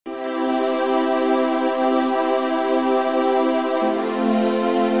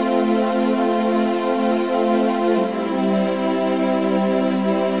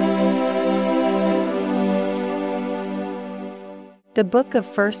The book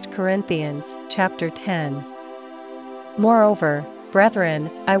of 1 Corinthians, chapter 10. Moreover,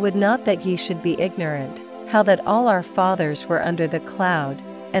 brethren, I would not that ye should be ignorant, how that all our fathers were under the cloud,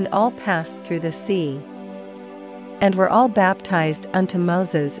 and all passed through the sea, and were all baptized unto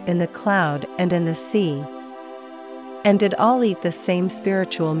Moses in the cloud and in the sea, and did all eat the same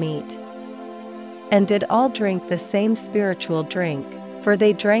spiritual meat, and did all drink the same spiritual drink, for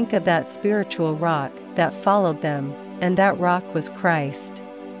they drank of that spiritual rock that followed them, and that rock was Christ.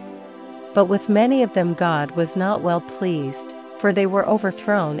 But with many of them God was not well pleased, for they were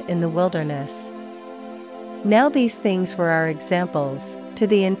overthrown in the wilderness. Now these things were our examples, to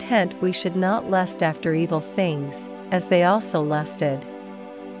the intent we should not lust after evil things, as they also lusted.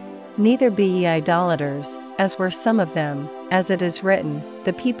 Neither be ye idolaters, as were some of them, as it is written,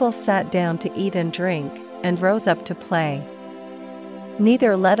 the people sat down to eat and drink, and rose up to play.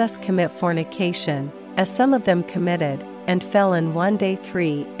 Neither let us commit fornication, as some of them committed, and fell in one day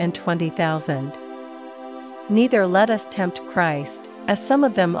 23,000. Neither let us tempt Christ, as some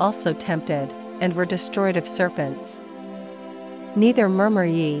of them also tempted, and were destroyed of serpents. Neither murmur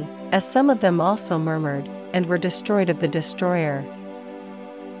ye, as some of them also murmured, and were destroyed of the destroyer.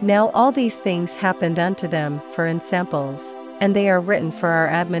 Now all these things happened unto them for ensamples, and they are written for our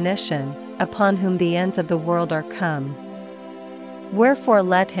admonition, upon whom the ends of the world are come. Wherefore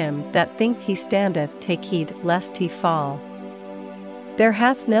let him that think he standeth take heed lest he fall. There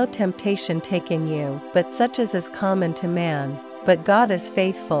hath no temptation taken you, but such as is common to man, but God is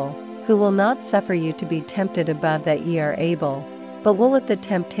faithful, who will not suffer you to be tempted above that ye are able, but will with the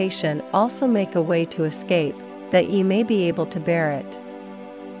temptation also make a way to escape, that ye may be able to bear it.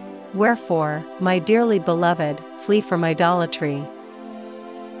 Wherefore, my dearly beloved, flee from idolatry.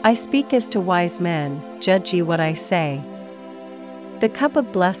 I speak as to wise men, judge ye what I say. The cup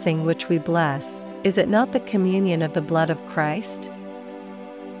of blessing which we bless, is it not the communion of the blood of Christ?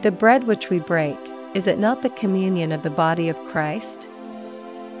 The bread which we break, is it not the communion of the body of Christ?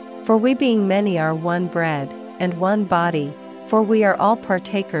 For we being many are one bread, and one body, for we are all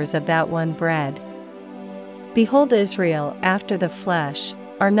partakers of that one bread. Behold, Israel after the flesh,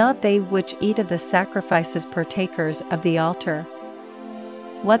 are not they which eat of the sacrifices partakers of the altar?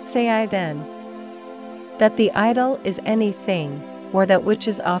 What say I then? That the idol is anything, or that which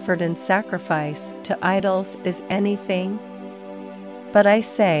is offered in sacrifice to idols is anything? But I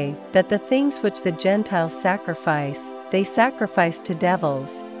say, that the things which the Gentiles sacrifice, they sacrifice to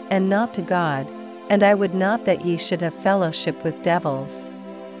devils, and not to God, and I would not that ye should have fellowship with devils.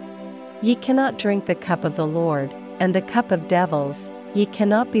 Ye cannot drink the cup of the Lord, and the cup of devils, ye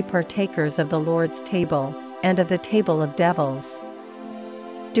cannot be partakers of the Lord's table, and of the table of devils.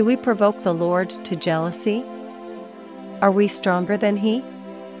 Do we provoke the Lord to jealousy? Are we stronger than he?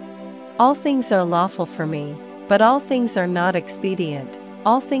 All things are lawful for me, but all things are not expedient.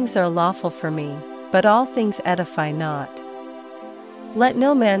 All things are lawful for me, but all things edify not. Let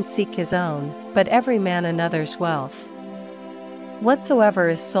no man seek his own, but every man another's wealth. Whatsoever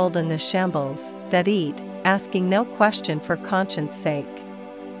is sold in the shambles, that eat, asking no question for conscience sake.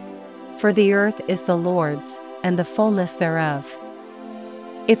 For the earth is the Lord's, and the fullness thereof.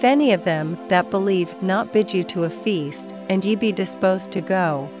 If any of them that believe not bid you to a feast, and ye be disposed to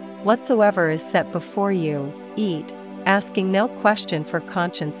go, whatsoever is set before you, eat, asking no question for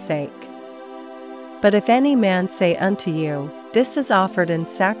conscience sake. But if any man say unto you, this is offered in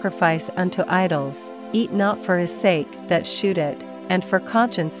sacrifice unto idols, eat not for his sake that shoot it, and for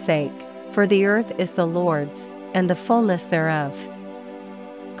conscience sake, for the earth is the Lord's, and the fullness thereof.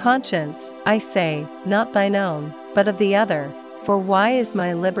 Conscience, I say, not thine own, but of the other. For why is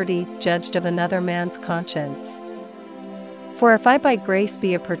my liberty judged of another man's conscience? For if I by grace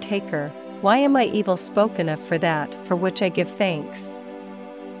be a partaker, why am I evil spoken of for that for which I give thanks?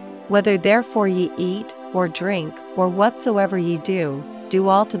 Whether therefore ye eat, or drink, or whatsoever ye do, do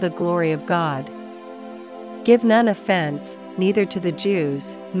all to the glory of God. Give none offense, neither to the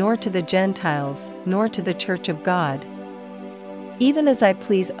Jews, nor to the Gentiles, nor to the church of God. Even as I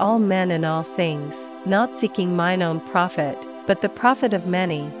please all men in all things, not seeking mine own profit, but the profit of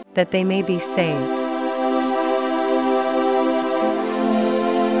many, that they may be saved.